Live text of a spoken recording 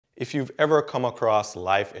If you've ever come across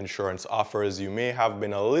life insurance offers, you may have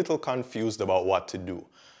been a little confused about what to do.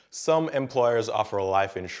 Some employers offer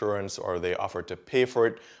life insurance or they offer to pay for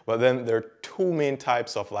it, but then there are two main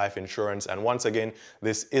types of life insurance, and once again,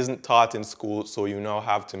 this isn't taught in school, so you now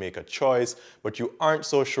have to make a choice, but you aren't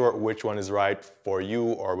so sure which one is right for you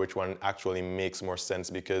or which one actually makes more sense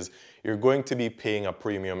because you're going to be paying a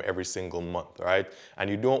premium every single month, right? And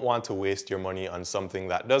you don't want to waste your money on something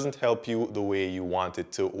that doesn't help you the way you want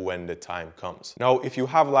it to when the time comes. Now, if you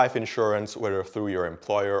have life insurance, whether through your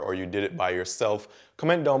employer or you did it by yourself,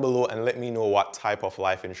 comment down below and let me know what type of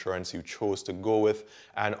life insurance you chose to go with,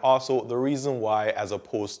 and also the reason why as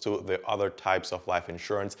opposed to the other types of life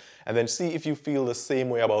insurance, and then see if you feel the same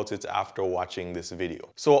way about it after watching this video.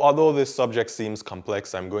 So although this subject seems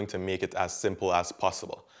complex, I'm going to make it as simple as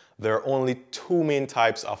possible. There are only two main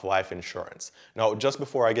types of life insurance. Now, just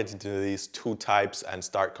before I get into these two types and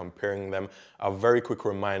start comparing them, a very quick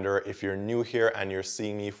reminder, if you're new here and you're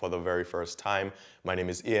seeing me for the very first time, my name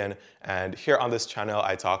is Ian, and here on this channel,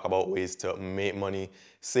 I talk about ways to make money,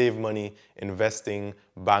 save money, investing,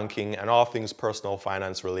 banking, and all things personal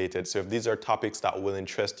finance related. So if these are topics that will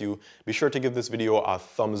interest you, be sure to give this video a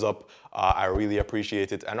thumbs up. I really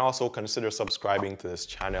appreciate it. And also consider subscribing to this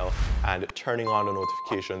channel and turning on the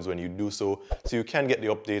notifications when you do so you can get the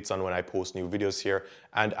updates on when I post new videos here.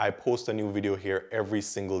 And I post a new video here every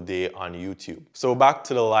single day on YouTube. So back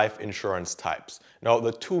to the life insurance types. Now,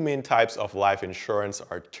 the two main types of life insurance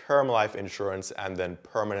are term life insurance and then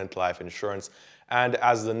permanent life insurance. And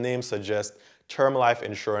as the name suggests, term life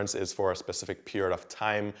insurance is for a specific period of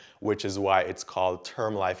time, which is why it's called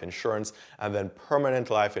term life insurance. And then permanent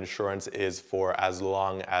life insurance is for as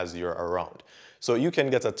long as you're around. So you can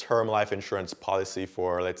get a term life insurance policy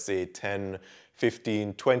for, let's say, 10,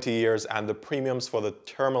 15, 20 years, and the premiums for the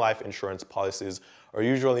term life insurance policies are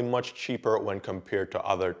usually much cheaper when compared to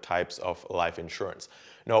other types of life insurance.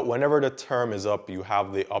 Now, whenever the term is up, you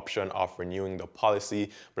have the option of renewing the policy,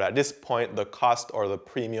 but at this point, the cost or the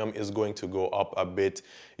premium is going to go up a bit,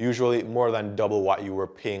 usually more than double what you were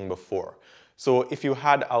paying before. So if you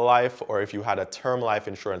had a life or if you had a term life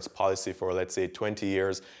insurance policy for, let's say, 20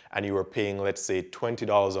 years and you were paying, let's say,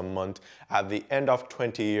 $20 a month, at the end of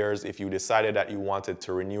 20 years, if you decided that you wanted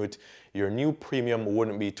to renew it, your new premium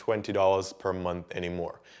wouldn't be $20 per month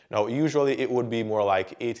anymore. Now, usually it would be more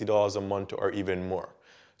like $80 a month or even more.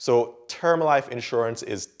 So term life insurance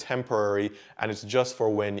is temporary and it's just for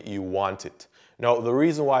when you want it. Now, the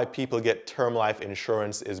reason why people get term life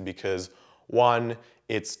insurance is because, one,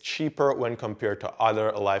 it's cheaper when compared to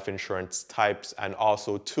other life insurance types, and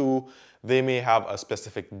also two, they may have a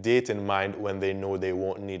specific date in mind when they know they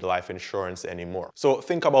won't need life insurance anymore. So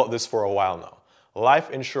think about this for a while now. Life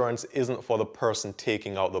insurance isn't for the person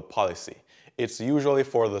taking out the policy. It's usually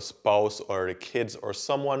for the spouse or the kids or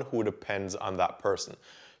someone who depends on that person.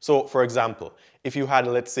 So for example, if you had,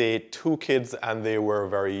 let's say, two kids and they were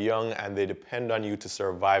very young and they depend on you to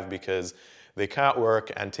survive because they can't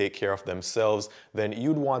work and take care of themselves, then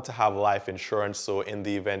you'd want to have life insurance so in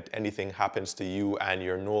the event anything happens to you and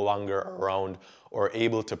you're no longer around or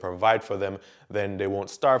able to provide for them, then they won't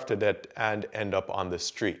starve to death and end up on the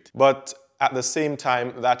street. But at the same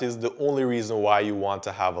time, that is the only reason why you want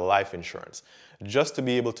to have a life insurance, just to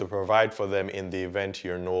be able to provide for them in the event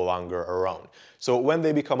you're no longer around. So when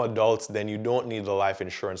they become adults, then you don't need the life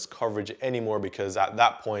insurance coverage anymore because at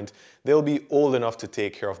that point, they'll be old enough to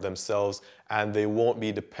take care of themselves and they won't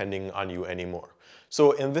be depending on you anymore.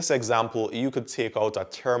 So in this example, you could take out a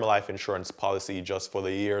term life insurance policy just for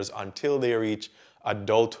the years until they reach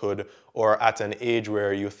adulthood or at an age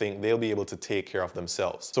where you think they'll be able to take care of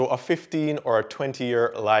themselves. So a 15 or a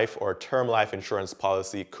 20-year life or term life insurance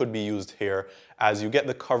policy could be used here, as you get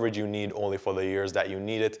the coverage you need only for the years that you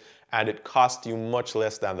need it, and it costs you much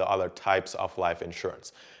less than the other types of life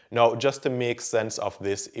insurance. Now, just to make sense of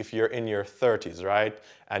this, if you're in your 30s, right,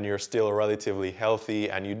 and you're still relatively healthy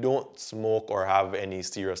and you don't smoke or have any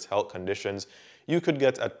serious health conditions, you could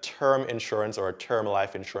get a term insurance or a term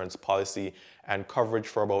life insurance policy and coverage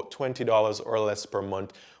for about $20 or less per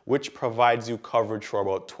month, which provides you coverage for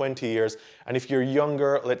about 20 years. And if you're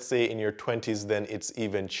younger, let's say in your 20s, then it's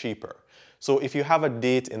even cheaper. So if you have a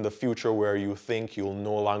date in the future where you think you'll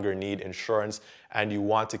no longer need insurance and you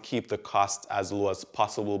want to keep the cost as low as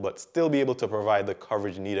possible but still be able to provide the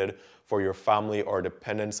coverage needed for your family or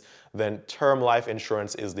dependents, then term life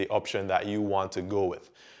insurance is the option that you want to go with.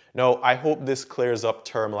 Now, I hope this clears up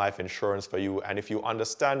term life insurance for you, and if you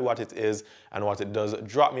understand what it is and what it does,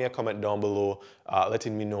 drop me a comment down below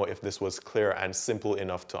letting me know if this was clear and simple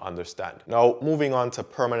enough to understand. Now, moving on to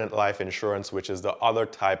permanent life insurance, which is the other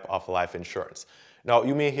type of life insurance. Now,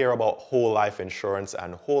 you may hear about whole life insurance,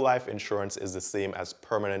 and whole life insurance is the same as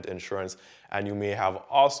permanent insurance. And you may have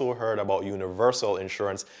also heard about universal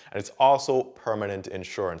insurance, and it's also permanent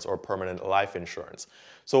insurance or permanent life insurance.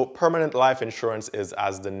 So permanent life insurance is,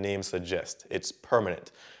 as the name suggests, it's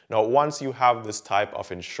permanent. Now, once you have this type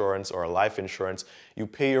of insurance or life insurance, you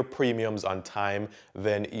pay your premiums on time,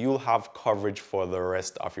 then you'll have coverage for the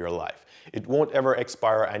rest of your life. It won't ever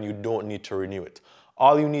expire and you don't need to renew it.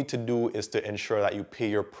 All you need to do is to ensure that you pay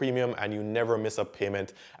your premium and you never miss a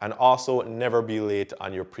payment, and also never be late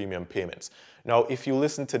on your premium payments. Now, if you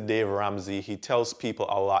listen to Dave Ramsey, he tells people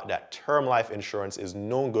a lot that term life insurance is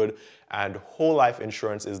no good and whole life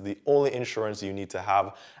insurance is the only insurance you need to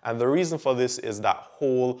have. And the reason for this is that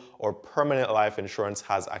whole or permanent life insurance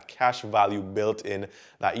has a cash value built in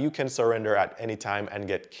that you can surrender at any time and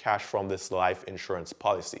get cash from this life insurance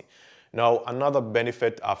policy. Now, another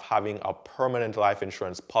benefit of having a permanent life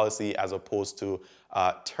insurance policy as opposed to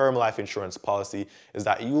a term life insurance policy is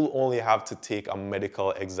that you'll only have to take a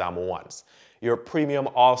medical exam once. Your premium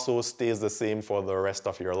also stays the same for the rest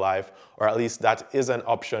of your life, or at least that is an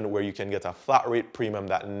option where you can get a flat rate premium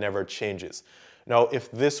that never changes. Now,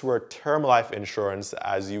 if this were term life insurance,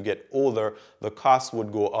 as you get older, the cost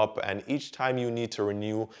would go up, and each time you need to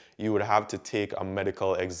renew, you would have to take a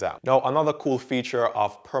medical exam. Now, another cool feature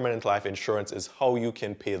of permanent life insurance is how you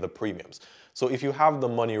can pay the premiums. So if you have the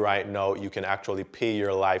money right now, you can actually pay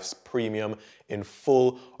your life's premium in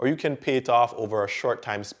full, or you can pay it off over a short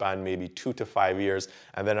time span, maybe 2 to 5 years,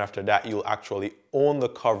 and then after that you'll actually own the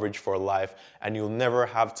coverage for life and you'll never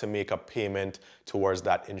have to make a payment towards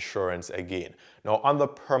that insurance again. Now, on the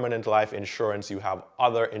permanent life insurance, you have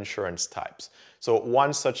other insurance types. So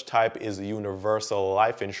one such type is universal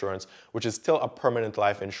life insurance, which is still a permanent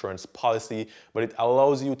life insurance policy, but it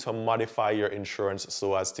allows you to modify your insurance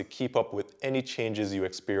so as to keep up with any changes you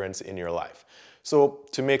experience in your life. So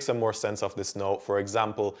to make some more sense of this now, for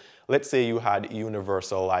example, let's say you had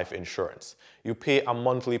universal life insurance. You pay a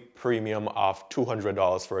monthly premium of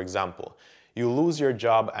 $200, for example. You lose your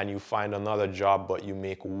job and you find another job, but you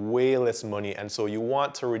make way less money, and so you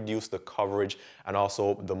want to reduce the coverage and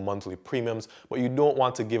also the monthly premiums, but you don't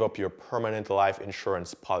want to give up your permanent life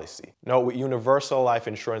insurance policy. Now, with universal life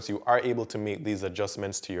insurance, you are able to make these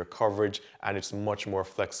adjustments to your coverage, and it's much more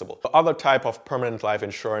flexible. The other type of permanent life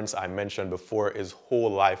insurance I mentioned before is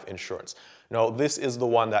whole life insurance. Now, this is the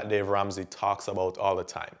one that Dave Ramsey talks about all the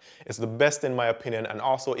time. It's the best in my opinion, and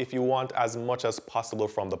also if you want as much as possible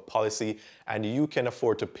from the policy and you can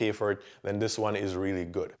afford to pay for it, then this one is really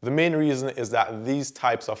good. The main reason is that these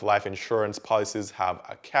types of life insurance policies have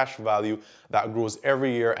a cash value that grows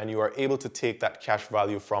every year, and you are able to take that cash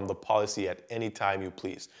value from the policy at any time you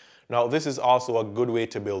please. Now, this is also a good way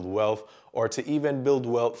to build wealth, or to even build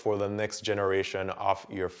wealth for the next generation of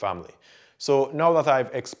your family. So now that I've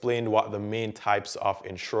explained what the main types of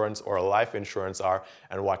insurance or life insurance are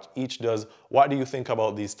and what each does, what do you think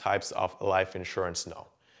about these types of life insurance now?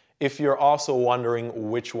 If you're also wondering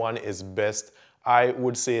which one is best, I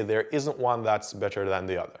would say there isn't one that's better than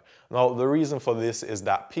the other. Now, the reason for this is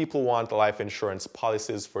that people want life insurance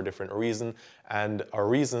policies for different reasons, and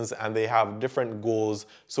they have different goals.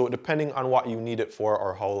 So depending on what you need it for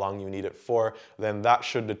or how long you need it for, then that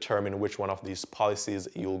should determine which one of these policies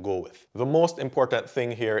you'll go with. The most important thing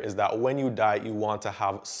here is that when you die, you want to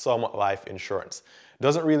have some life insurance.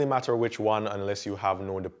 Doesn't really matter which one unless you have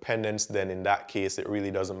no dependents, then in that case it really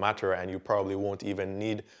doesn't matter and you probably won't even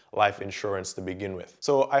need life insurance to begin with.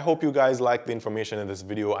 So I hope you guys liked the information in this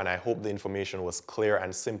video, and I hope the information was clear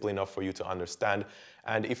and simple enough for you to understand.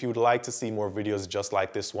 And if you would like to see more videos just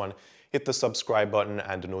like this one, hit the subscribe button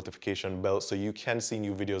and the notification bell so you can see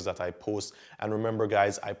new videos that I post. And remember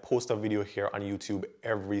guys, I post a video here on YouTube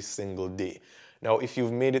every single day. Now, if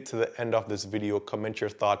you've made it to the end of this video, comment your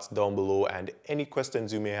thoughts down below and any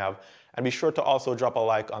questions you may have. And be sure to also drop a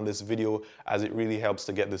like on this video, as it really helps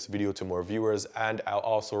to get this video to more viewers, and I'll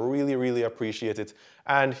also really appreciate it.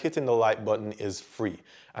 And hitting the like button is free.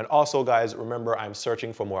 And also guys, remember I'm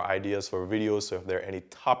searching for more ideas for videos, so if there are any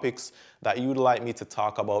topics that you'd like me to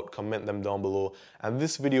talk about, comment them down below. And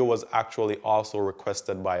this video was actually also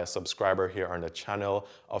requested by a subscriber here on the channel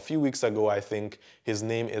a few weeks ago, I think. His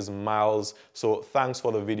name is Miles, so thanks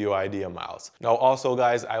for the video idea, Miles. Now also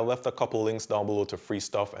guys, I left a couple links down below to free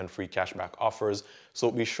stuff and free cashback offers, so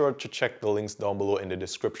be sure to check the links down below in the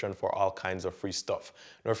description for all kinds of free stuff.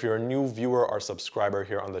 Now, if you're a new viewer or subscriber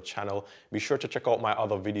here on the channel, be sure to check out my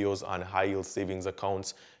other videos on high yield savings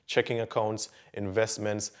accounts. checking accounts,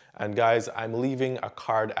 investments. And guys, I'm leaving a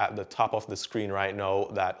card at the top of the screen right now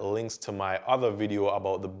that links to my other video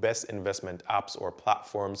about the best investment apps or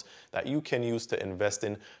platforms that you can use to invest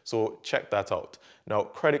in. So check that out. Now,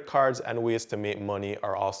 credit cards and ways to make money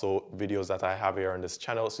are also videos that I have here on this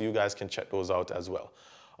channel, so you guys can check those out as well.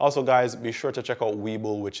 Also guys, be sure to check out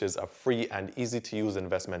WEBULL, which is a free and easy to use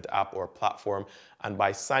investment app or platform. And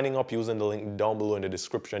by signing up using the link down below in the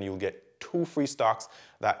description, you'll get 2 free stocks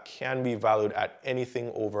that can be valued at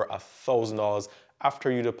anything over $1,000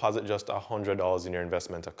 after you deposit just $100 in your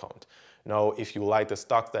investment account. Now, if you like the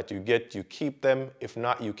stocks that you get, you keep them. If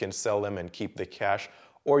not, you can sell them and keep the cash,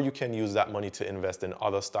 or you can use that money to invest in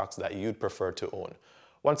other stocks that you'd prefer to own.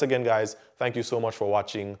 Once again, guys, thank you so much for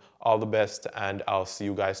watching. All the best, and I'll see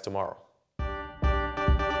you guys tomorrow.